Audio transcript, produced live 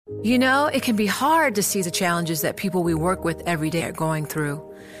You know, it can be hard to see the challenges that people we work with every day are going through.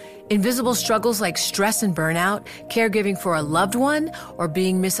 Invisible struggles like stress and burnout, caregiving for a loved one, or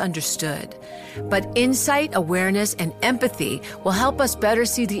being misunderstood. But insight, awareness, and empathy will help us better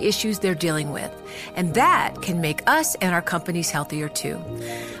see the issues they're dealing with. And that can make us and our companies healthier too.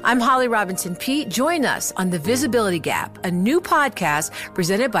 I'm Holly Robinson Peete. Join us on The Visibility Gap, a new podcast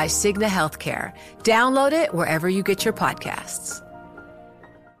presented by Cigna Healthcare. Download it wherever you get your podcasts.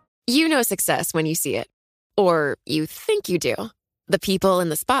 You know success when you see it. Or you think you do. The people in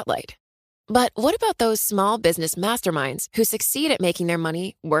the spotlight. But what about those small business masterminds who succeed at making their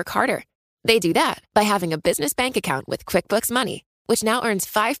money work harder? They do that by having a business bank account with QuickBooks Money, which now earns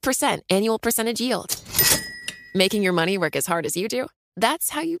 5% annual percentage yield. Making your money work as hard as you do?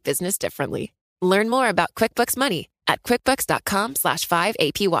 That's how you business differently. Learn more about QuickBooks Money at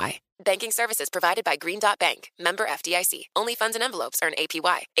quickbooks.com/5APY. Banking services provided by Green Dot Bank. Member FDIC. Only funds and envelopes earn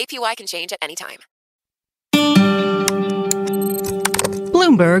APY. APY can change at any time.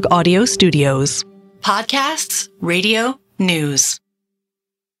 Bloomberg Audio Studios. Podcasts, radio, news.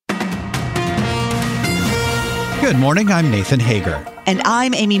 Good morning, I'm Nathan Hager. And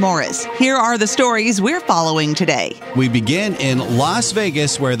I'm Amy Morris. Here are the stories we're following today. We begin in Las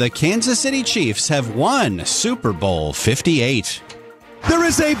Vegas, where the Kansas City Chiefs have won Super Bowl 58. There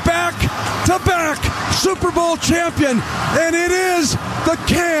is a back-to-back Super Bowl champion, and it is the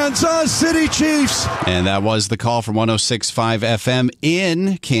Kansas City Chiefs. And that was the call from 106.5 FM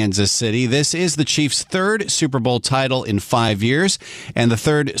in Kansas City. This is the Chiefs' third Super Bowl title in 5 years, and the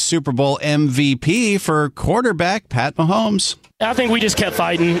third Super Bowl MVP for quarterback Pat Mahomes. I think we just kept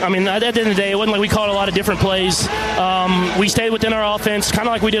fighting. I mean, at the end of the day, it wasn't like we called a lot of different plays. We stayed within our offense, kind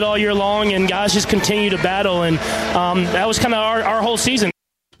of like we did all year long, and guys just continue to battle. And that was kind of our whole season.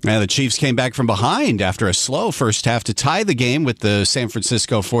 And the Chiefs came back from behind after a slow first half to tie the game with the San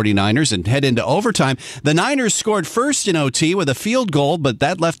Francisco 49ers and head into overtime. The Niners scored first in OT with a field goal, but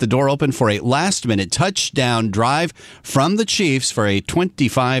that left the door open for a last-minute touchdown drive from the Chiefs for a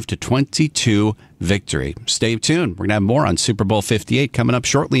 25-22 victory. Stay tuned. We're going to have more on Super Bowl 58 coming up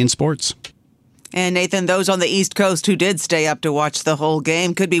shortly in sports. And Nathan, those on the East Coast who did stay up to watch the whole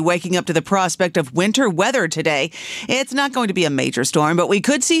game could be waking up to the prospect of winter weather today. It's not going to be a major storm, but we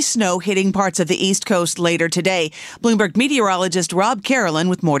could see snow hitting parts of the East Coast later today. Bloomberg meteorologist Rob Carolyn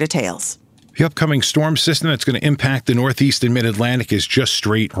with more details. The upcoming storm system that's going to impact the Northeast and Mid-Atlantic is just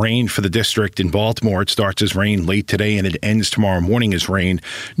straight rain for the district. In Baltimore, it starts as rain late today and it ends tomorrow morning as rain.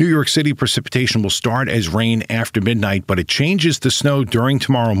 New York City, precipitation will start as rain after midnight, but it changes to snow during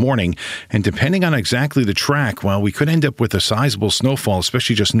tomorrow morning. And depending on exactly the track, well, we could end up with a sizable snowfall,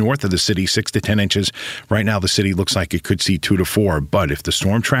 especially just north of the city, 6 to 10 inches. Right now, the city looks like it could see 2 to 4. But if the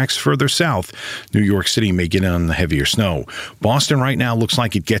storm tracks further south, New York City may get in on the heavier snow. Boston right now looks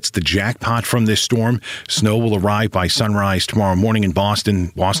like it gets the jackpot from this storm. Snow will arrive by sunrise tomorrow morning in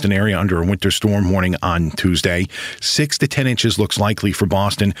Boston area under a winter storm warning on Tuesday. 6 to 10 inches looks likely for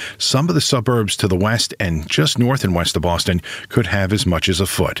Boston. Some of the suburbs to the west and just north and west of Boston could have as much as a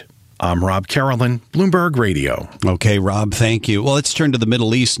foot. I'm Rob Carolyn, Bloomberg Radio. Okay, Rob, thank you. Well, let's turn to the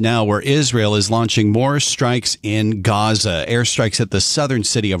Middle East now, where Israel is launching more strikes in Gaza. Airstrikes at the southern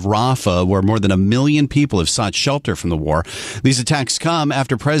city of Rafah, where more than 1 million people have sought shelter from the war. These attacks come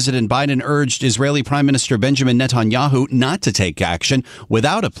after President Biden urged Israeli Prime Minister Benjamin Netanyahu not to take action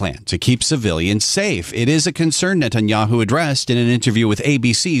without a plan to keep civilians safe. It is a concern Netanyahu addressed in an interview with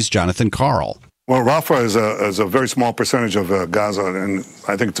ABC's Jonathan Karl. Well, Rafah is a very small percentage of Gaza, and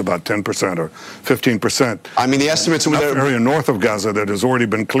I think it's about 10% or 15%. I mean, the estimates in the area north of Gaza that has already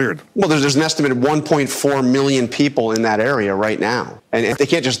been cleared. Well, there's an estimated 1.4 million people in that area right now. And if they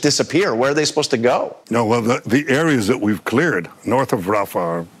can't just disappear, where are they supposed to go? No, well, the areas that we've cleared north of Rafah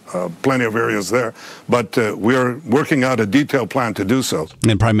are plenty of areas there, but we are working out a detailed plan to do so.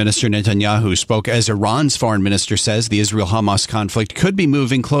 And Prime Minister Netanyahu spoke as Iran's foreign minister says the Israel-Hamas conflict could be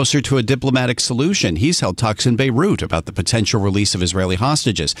moving closer to a diplomatic solution. He's held talks in Beirut about the potential release of Israeli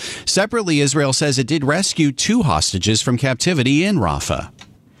hostages. Separately, Israel says it did rescue 2 hostages from captivity in Rafah.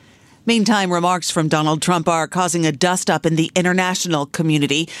 Meantime, remarks from Donald Trump are causing a dust-up in the international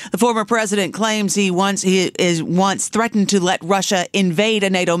community. The former president claims he once threatened to let Russia invade a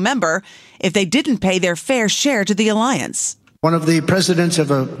NATO member if they didn't pay their fair share to the alliance. One of the presidents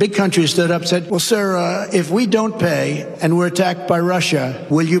of a big country stood up and said, well, sir, if we don't pay and we're attacked by Russia,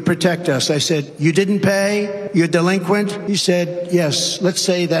 will you protect us? I said, you didn't pay? You're delinquent? He said, yes, let's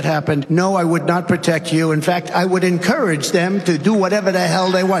say that happened. No, I would not protect you. In fact, I would encourage them to do whatever the hell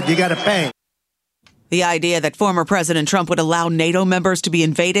they want. You got to pay. The idea that former President Trump would allow NATO members to be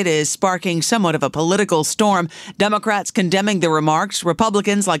invaded is sparking somewhat of a political storm. Democrats condemning the remarks.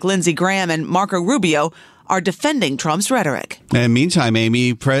 Republicans like Lindsey Graham and Marco Rubio are defending Trump's rhetoric. And meantime,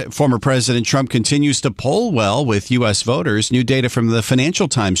 Amy, former President Trump continues to poll well with U.S. voters. New data from the Financial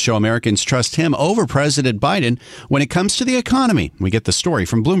Times show Americans trust him over President Biden when it comes to the economy. We get the story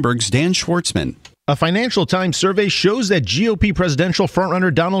from Bloomberg's Dan Schwartzman. A Financial Times survey shows that GOP presidential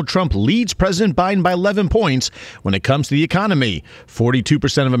frontrunner Donald Trump leads President Biden by 11 points when it comes to the economy.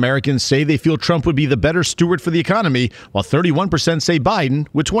 42% of Americans say they feel Trump would be the better steward for the economy, while 31% say Biden,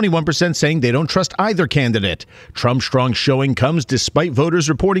 with 21% saying they don't trust either candidate. Trump's strong showing comes despite voters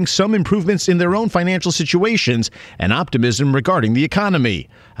reporting some improvements in their own financial situations and optimism regarding the economy.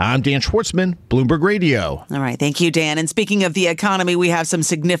 I'm Dan Schwartzman, Bloomberg Radio. All right. Thank you, Dan. And speaking of the economy, we have some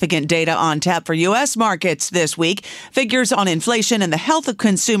significant data on tap for U.S. markets this week. Figures on inflation and the health of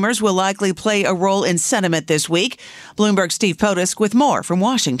consumers will likely play a role in sentiment this week. Bloomberg's Steve Potusk with more from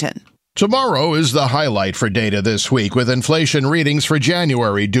Washington. Tomorrow is the highlight for data this week, with inflation readings for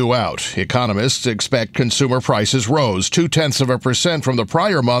January due out. Economists expect consumer prices rose 0.2% from the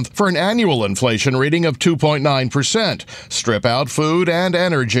prior month for an annual inflation reading of 2.9%. Strip out food and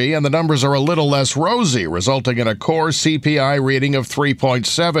energy, and the numbers are a little less rosy, resulting in a core CPI reading of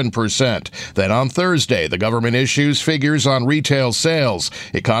 3.7%. Then on Thursday, the government issues figures on retail sales.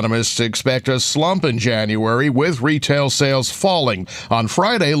 Economists expect a slump in January, with retail sales falling. On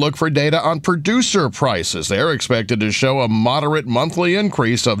Friday, look for data on producer prices. They're expected to show a moderate monthly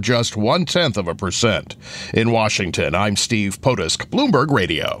increase of just 0.1%. In Washington, I'm Steve Potusk, Bloomberg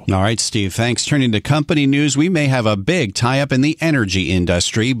Radio. All right, Steve, thanks. Turning to company news, we may have a big tie-up in the energy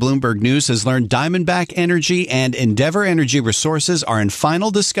industry. Bloomberg News has learned Diamondback Energy and Endeavor Energy Resources are in final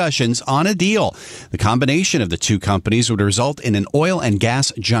discussions on a deal. The combination of the two companies would result in an oil and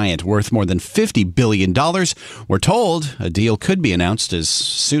gas giant worth more than $50 billion. We're told a deal could be announced as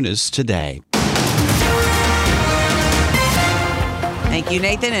soon as today. Thank you,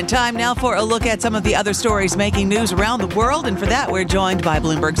 Nathan. And time now for a look at some of the other stories making news around the world. And for that, we're joined by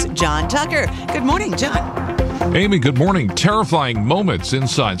Bloomberg's John Tucker. Good morning, John. Amy, good morning. Terrifying moments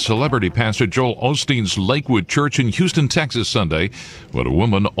inside celebrity pastor Joel Osteen's Lakewood Church in Houston, Texas Sunday, when a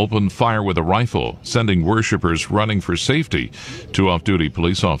woman opened fire with a rifle, sending worshipers running for safety. Two off-duty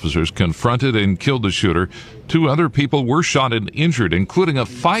police officers confronted and killed the shooter. Two other people were shot and injured, including a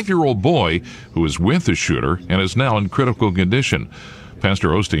 5-year-old boy who was with the shooter and is now in critical condition. Pastor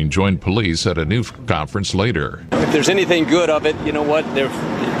Osteen joined police at a news conference later. If there's anything good of it, you know what?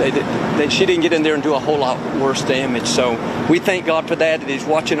 She didn't get in there and do a whole lot worse damage. So we thank God for that He's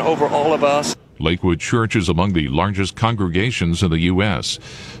watching over all of us. Lakewood Church is among the largest congregations in the U.S.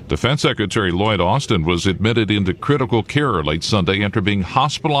 Defense Secretary Lloyd Austin was admitted into critical care late Sunday after being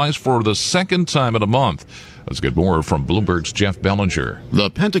hospitalized for the second time in a month. Let's get more from Bloomberg's Jeff Bellinger. The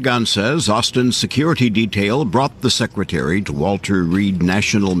Pentagon says Austin's security detail brought the secretary to Walter Reed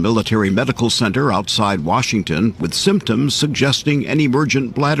National Military Medical Center outside Washington with symptoms suggesting an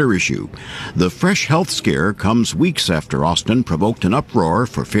emergent bladder issue. The fresh health scare comes weeks after Austin provoked an uproar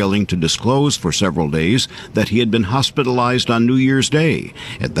for failing to disclose for several days that he had been hospitalized on New Year's Day.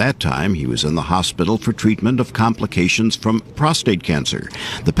 At that time, he was in the hospital for treatment of complications from prostate cancer.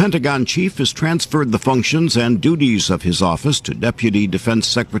 The Pentagon chief has transferred the functions and duties of his office to Deputy Defense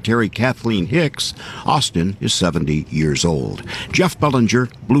Secretary Kathleen Hicks. Austin is 70 years old. Jeff Bellinger,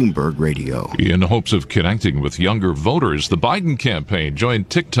 Bloomberg Radio. In hopes of connecting with younger voters, the Biden campaign joined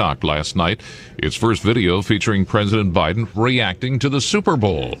TikTok last night. Its first video featuring President Biden reacting to the Super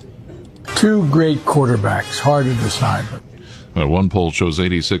Bowl. Two great quarterbacks, hard to decide. One poll shows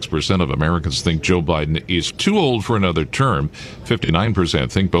 86% of Americans think Joe Biden is too old for another term.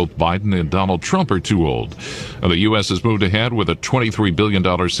 59% think both Biden and Donald Trump are too old. The U.S. has moved ahead with a $23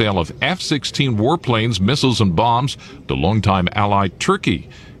 billion sale of F-16 warplanes, missiles, and bombs to longtime ally Turkey.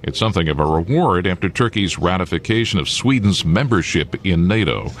 It's something of a reward after Turkey's ratification of Sweden's membership in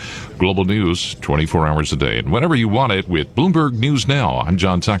NATO. Global news 24 hours a day. And whenever you want it with Bloomberg News Now, I'm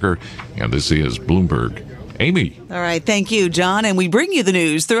John Tucker, and this is Bloomberg. Amy. All right. Thank you, John. And we bring you the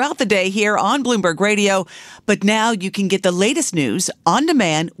news throughout the day here on Bloomberg Radio. But now you can get the latest news on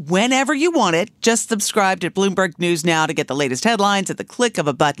demand whenever you want it. Just subscribe to Bloomberg News Now to get the latest headlines at the click of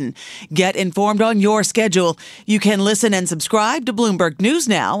a button. Get informed on your schedule. You can listen and subscribe to Bloomberg News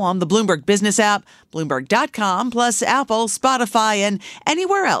Now on the Bloomberg Business app, Bloomberg.com, plus Apple, Spotify, and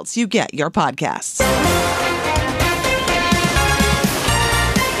anywhere else you get your podcasts.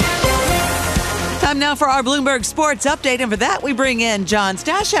 Time now for our Bloomberg Sports Update, and for that we bring in John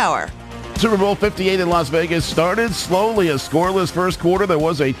Stashower. Super Bowl 58 in Las Vegas started slowly. A scoreless first quarter. There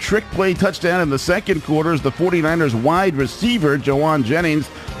was a trick play touchdown in the second quarter as the 49ers wide receiver, Jawan Jennings,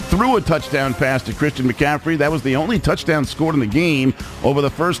 threw a touchdown pass to Christian McCaffrey. That was the only touchdown scored in the game over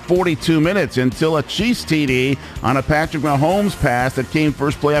the first 42 minutes until a Chiefs TD on a Patrick Mahomes pass that came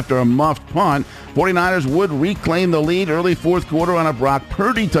first play after a muffed punt. 49ers would reclaim the lead early fourth quarter on a Brock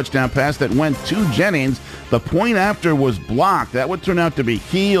Purdy touchdown pass that went to Jennings. The point after was blocked. That would turn out to be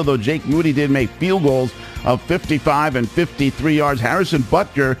key, although Jake Moody did make field goals of 55 and 53 yards. Harrison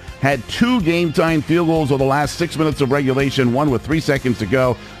Butker had 2 game-tying field goals over the last 6 minutes of regulation, one with 3 seconds to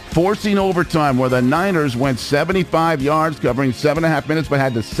go, forcing overtime where the Niners went 75 yards, covering 7.5 minutes, but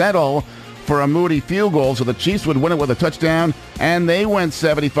had to settle for a Moody field goal, so the Chiefs would win it with a touchdown, and they went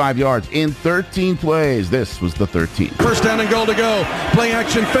 75 yards in 13 plays. This was the 13th. First down and goal to go. Play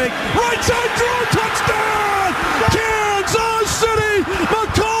action fake. Right side throw. Touchdown! Kansas City!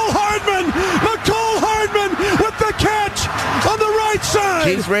 McCall Hardman with the catch on the right side.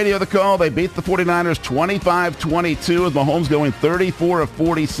 Chiefs radio the call. They beat the 49ers 25-22 with Mahomes going 34 of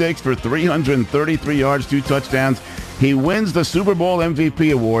 46 for 333 yards, 2 touchdowns. He wins the Super Bowl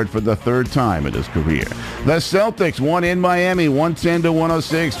MVP award for the 3rd time in his career. The Celtics won in Miami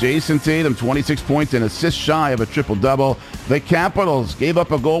 110-106. Jason Tatum, 26 points and assists shy of a triple-double. The Capitals gave up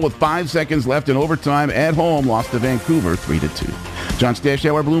a goal with 5 seconds left in overtime at home, lost to Vancouver 3-2. John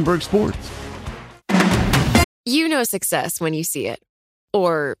Stashower, Bloomberg Sports. You know success when you see it.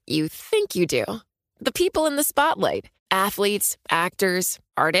 Or you think you do. The people in the spotlight. Athletes, actors,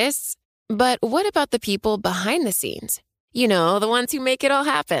 artists. But what about the people behind the scenes? You know, the ones who make it all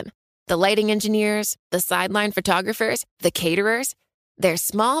happen. The lighting engineers, the sideline photographers, the caterers. They're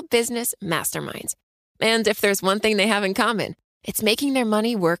small business masterminds. And if there's one thing they have in common, it's making their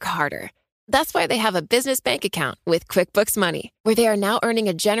money work harder. That's why they have a business bank account with QuickBooks Money, where they are now earning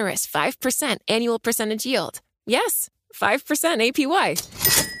a generous 5% annual percentage yield. Yes, 5% APY.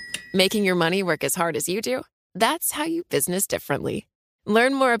 Making your money work as hard as you do? That's how you business differently.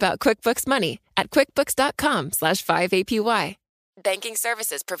 Learn more about QuickBooks Money at quickbooks.com/5APY. Banking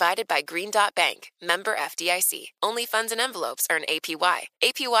services provided by Green Dot Bank, member FDIC. Only funds and envelopes earn APY.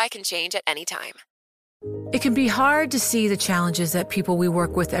 APY can change at any time. It can be hard to see the challenges that people we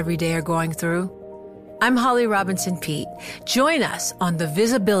work with every day are going through. I'm Holly Robinson Pete. Join us on The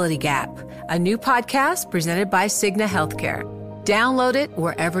Visibility Gap, a new podcast presented by Cigna Healthcare. Download it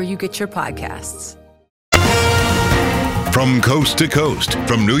wherever you get your podcasts. From coast to coast,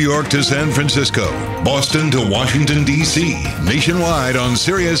 from New York to San Francisco, Boston to Washington, D.C., nationwide on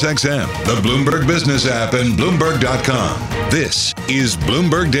SiriusXM, the Bloomberg Business app, and Bloomberg.com. This is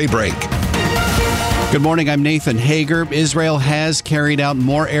Bloomberg Daybreak. Good morning, I'm Nathan Hager. Israel has carried out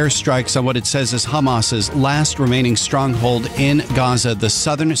more airstrikes on what it says is Hamas's last remaining stronghold in Gaza, the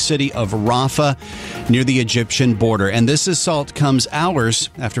southern city of Rafah, near the Egyptian border. And this assault comes hours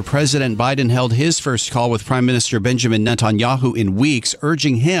after President Biden held his first call with Prime Minister Benjamin Netanyahu in weeks,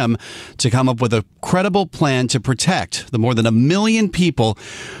 urging him to come up with a credible plan to protect the more than 1 million people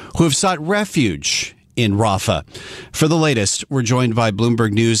who have sought refuge in Rafah. For the latest, we're joined by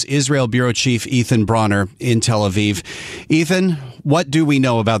Bloomberg News Israel Bureau Chief Ethan Bronner in Tel Aviv. Ethan, what do we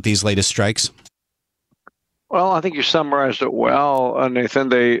know about these latest strikes? Well, I think you summarized it well, Nathan.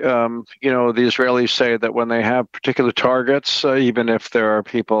 They, the Israelis say that when they have particular targets, even if there are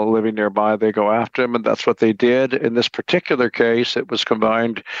people living nearby, they go after them, and that's what they did. In this particular case, it was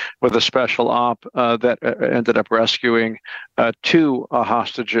combined with a special op that ended up rescuing 2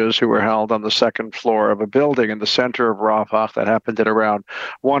 hostages who were held on the second floor of a building in the center of Rafah. That happened at around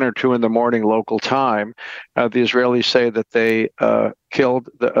 1 or 2 in the morning local time. The Israelis say that they killed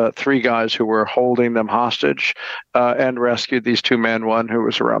the 3 guys who were holding them hostage and rescued these 2 men, one who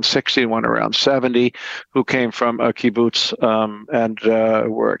was around 60 and one around 70, who came from a kibbutz and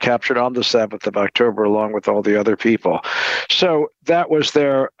were captured on the 7th of October along with all the other people. So that was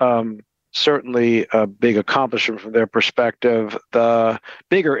their certainly a big accomplishment from their perspective. The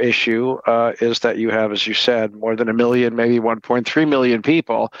bigger issue is that you have, as you said, more than 1 million, maybe 1.3 million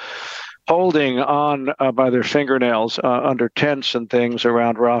people holding on by their fingernails under tents and things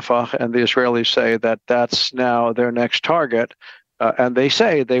around Rafah, and the Israelis say that that's now their next target, and they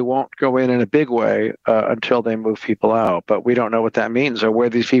say they won't go in a big way until they move people out, but we don't know what that means or where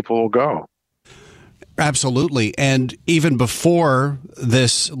these people will go. Absolutely. And even before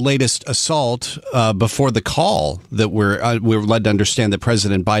this latest assault, before the call that we're led to understand that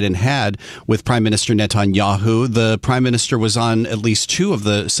President Biden had with Prime Minister Netanyahu, the Prime Minister was on at least 2 of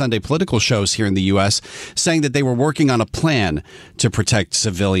the Sunday political shows here in the U.S. saying that they were working on a plan to protect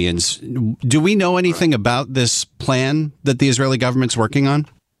civilians. Do we know anything about this plan that the Israeli government's working on?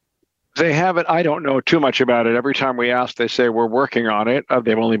 They haven't. I don't know too much about it. Every time we ask, they say we're working on it.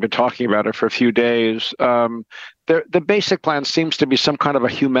 They've only been talking about it for a few days. The basic plan seems to be some kind of a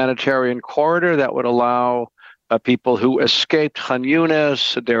humanitarian corridor that would allow people who escaped Khan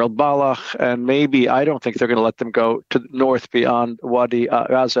Yunis, Deir al-Balach, and maybe, I don't think they're going to let them go to the north beyond Wadi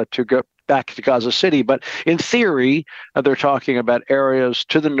Gaza to go back to Gaza City. But in theory, they're talking about areas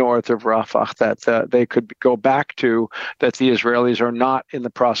to the north of Rafah that they could go back to, that the Israelis are not in the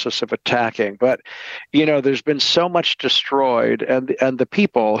process of attacking. But, there's been so much destroyed, and the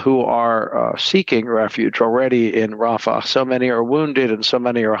people who are seeking refuge already in Rafah, so many are wounded and so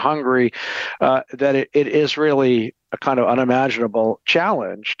many are hungry, that it is really a kind of unimaginable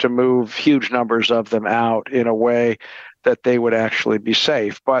challenge to move huge numbers of them out in a way that they would actually be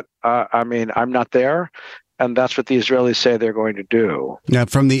safe. But I'm not there, and that's what the Israelis say they're going to do. Now,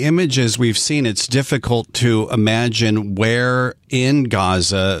 from the images we've seen, it's difficult to imagine where in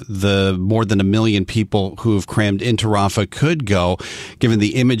Gaza the more than 1 million people who have crammed into Rafah could go, given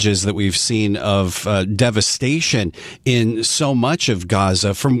the images that we've seen of devastation in so much of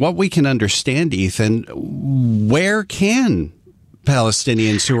Gaza. From what we can understand, Ethan, where can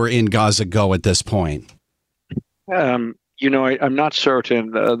Palestinians who are in Gaza go at this point? I'm not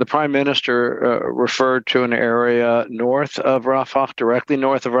certain. The prime minister referred to an area north of Rafah, directly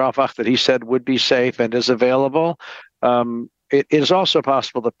north of Rafah, that he said would be safe and is available. It is also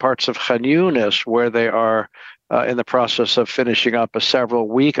possible that parts of Khan Yunis, where they are in the process of finishing up a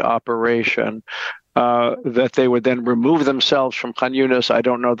several-week operation, that they would then remove themselves from Khan Yunis. I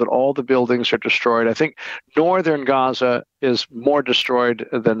don't know that all the buildings are destroyed. I think northern Gaza is more destroyed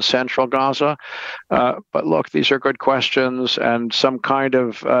than central Gaza. But look, these are good questions, and some kind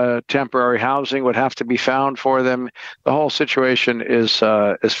of temporary housing would have to be found for them. The whole situation is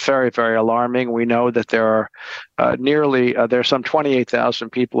very, very alarming. We know that there are there's some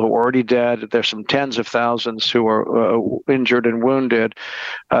 28,000 people who are already dead. There's some tens of thousands who are injured and wounded.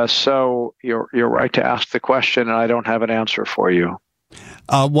 So you're right to ask the question, and I don't have an answer for you.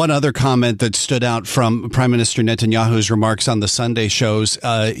 One other comment that stood out from Prime Minister Netanyahu's remarks on the Sunday shows,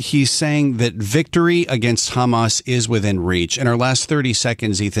 he's saying that victory against Hamas is within reach. In our last 30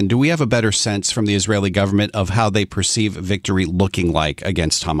 seconds, Ethan, do we have a better sense from the Israeli government of how they perceive victory looking like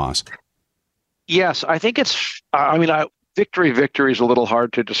against Hamas? Yes, I think victory is a little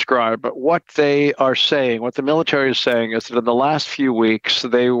hard to describe, but what they are saying, what the military is saying, is that in the last few weeks,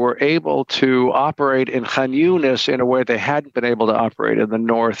 they were able to operate in Khan Yunis in a way they hadn't been able to operate in the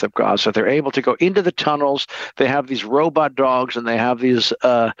north of Gaza. They're able to go into the tunnels. They have these robot dogs, and they have these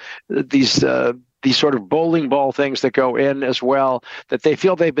sort of bowling ball things that go in as well, that they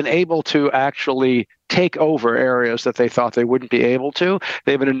feel they've been able to actually take over areas that they thought they wouldn't be able to.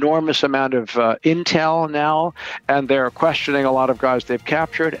 They have an enormous amount of intel now, and they're questioning a lot of guys they've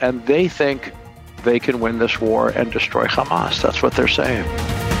captured, and they think they can win this war and destroy Hamas. That's what they're saying.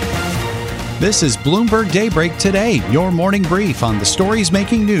 This is Bloomberg Daybreak Today, your morning brief on the stories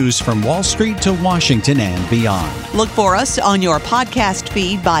making news from Wall Street to Washington and beyond. Look for us on your podcast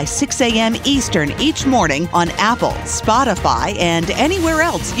feed by 6 a.m. Eastern each morning on Apple, Spotify, and anywhere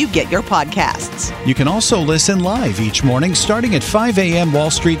else you get your podcasts. You can also listen live each morning starting at 5 a.m.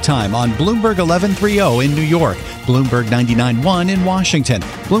 Wall Street time on Bloomberg 1130 in New York, Bloomberg 99.1 in Washington,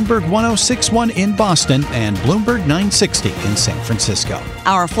 Bloomberg 106.1 in Boston, and Bloomberg 960 in San Francisco.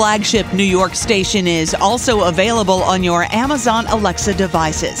 Our flagship New York station is also available on your Amazon Alexa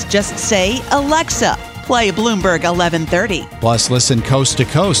devices. Just say, Alexa, play Bloomberg 1130. Plus, listen coast to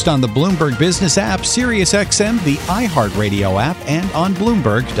coast on the Bloomberg Business app, SiriusXM, the iHeartRadio app, and on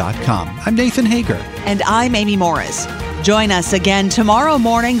Bloomberg.com. I'm Nathan Hager. And I'm Amy Morris. Join us again tomorrow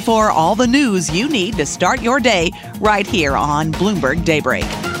morning for all the news you need to start your day right here on Bloomberg Daybreak.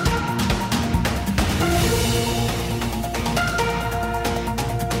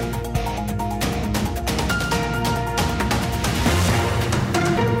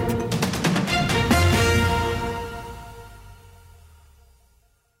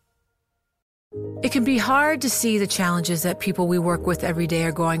 It can be hard to see the challenges that people we work with every day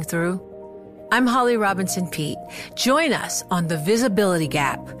are going through. I'm Holly Robinson Pete. Join us on The Visibility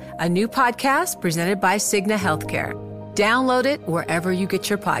Gap, a new podcast presented by Cigna Healthcare. Download it wherever you get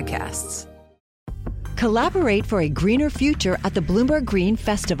your podcasts. Collaborate for a greener future at the Bloomberg Green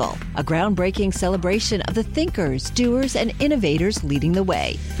Festival, a groundbreaking celebration of the thinkers, doers, and innovators leading the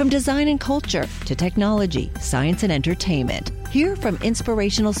way. From design and culture to technology, science, and entertainment. Hear from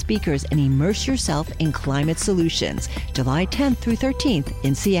inspirational speakers and immerse yourself in climate solutions. July 10th through 13th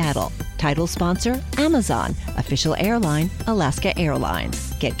in Seattle. Title sponsor, Amazon. Official airline, Alaska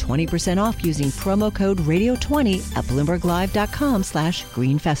Airlines. Get 20% off using promo code radio20 at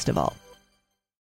BloombergLive.com/Green Festival.